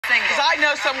sing it. Because I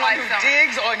know someone who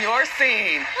digs on your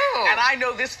scene. Ooh. And I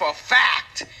know this for a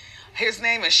fact. His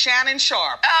name is Shannon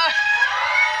Sharp. Now,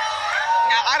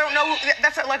 I don't know.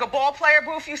 That's like a ball player,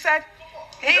 Booth, you said?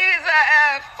 He's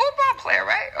a football player,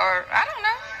 right? Or, I don't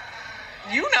know.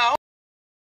 You know.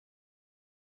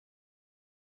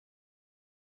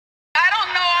 I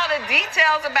don't know all the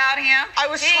details about him.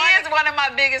 He is one of my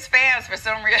biggest fans for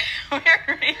some weird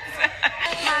reason.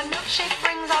 My milkshake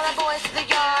brings all the boys to the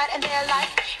yard, and their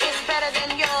life is better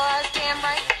than yours. Damn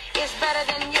right, it's better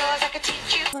than yours. I could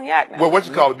teach you. Well, what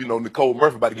you call it? You know, Nicole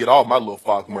Murphy about to get all my little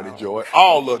Fox money, Joy.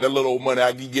 All of that little old money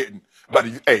I be getting. But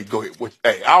hey, go ahead.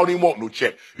 Hey, I don't even want no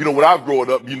check. You know, when I was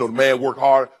growing up, you know, the man work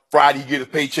hard. Friday, he get his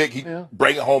paycheck. He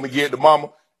bring it home and give it to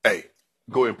mama. Hey,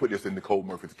 go ahead and put this in Nicole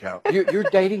Murphy's account. You're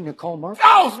dating Nicole Murphy?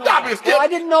 Oh, stop it, Skip. Well, I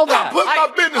didn't know that. Put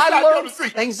my business I out learn there to see.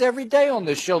 things every day on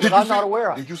this show that I'm not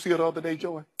aware of. Did you see it the other day,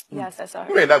 Joy? Yes, I saw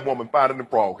her. Man, that woman finding the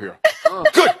frog here.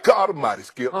 Good God Almighty,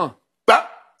 Skip.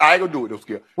 I ain't gonna do it, though,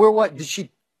 Skip. Where what? Did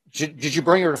you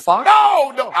bring her to Fox?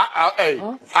 No.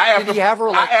 I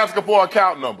asked her for an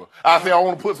account number. I said, I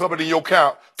want to put something in your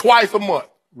account twice a month.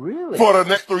 Really? For the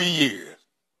next 3 years.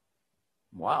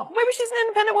 Wow. Maybe she's an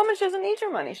independent woman. She doesn't need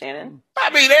your money, Shannon. I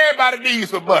mean, everybody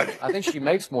needs some money. I think she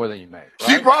makes more than you make. Right?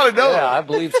 She probably does. Yeah, I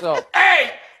believe so.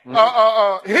 Hey,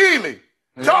 Healy,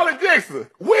 Charlie Dixon,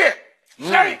 Whit,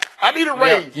 Shay, I need a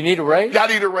raise. Yeah, you need a raise? Yeah, I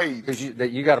need a raise. Because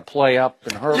you got to play up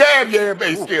in her. Yeah,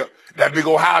 baby, Skip. That big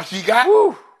old house she got.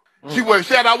 Woo. She went,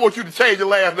 Shannon, I want you to change your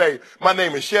last name. My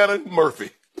name is Shannon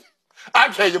Murphy.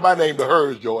 I'm changing my name to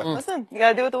hers, Joy. Listen, you got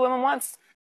to do what the woman wants.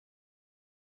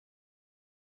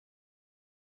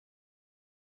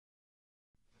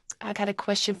 I got a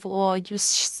question for all you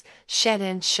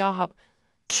Shannon Sharp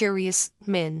curious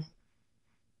men.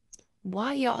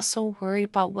 Why y'all so worried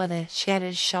about whether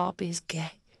Shannon Sharp is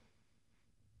gay?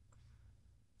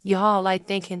 Y'all like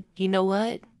thinking, you know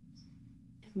what?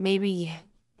 Maybe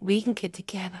we can get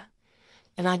together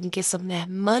and I can get some of that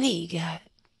money he got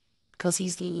because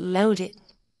he's loaded.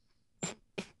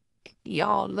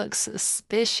 Y'all look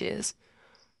suspicious.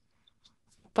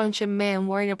 Bunch of men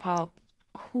worried about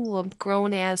who a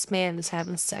grown-ass man is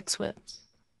having sex with,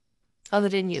 other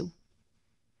than you.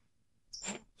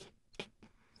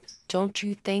 Don't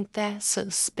you think that's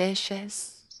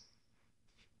suspicious?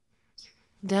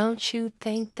 Don't you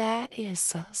think that is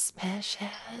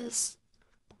suspicious?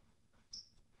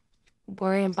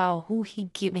 Worrying about who he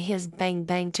giving his bang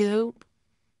bang to?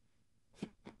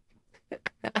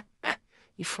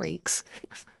 You freaks.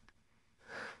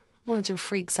 Bunch of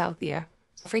freaks out there.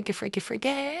 Freaky, freaky,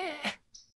 freaky.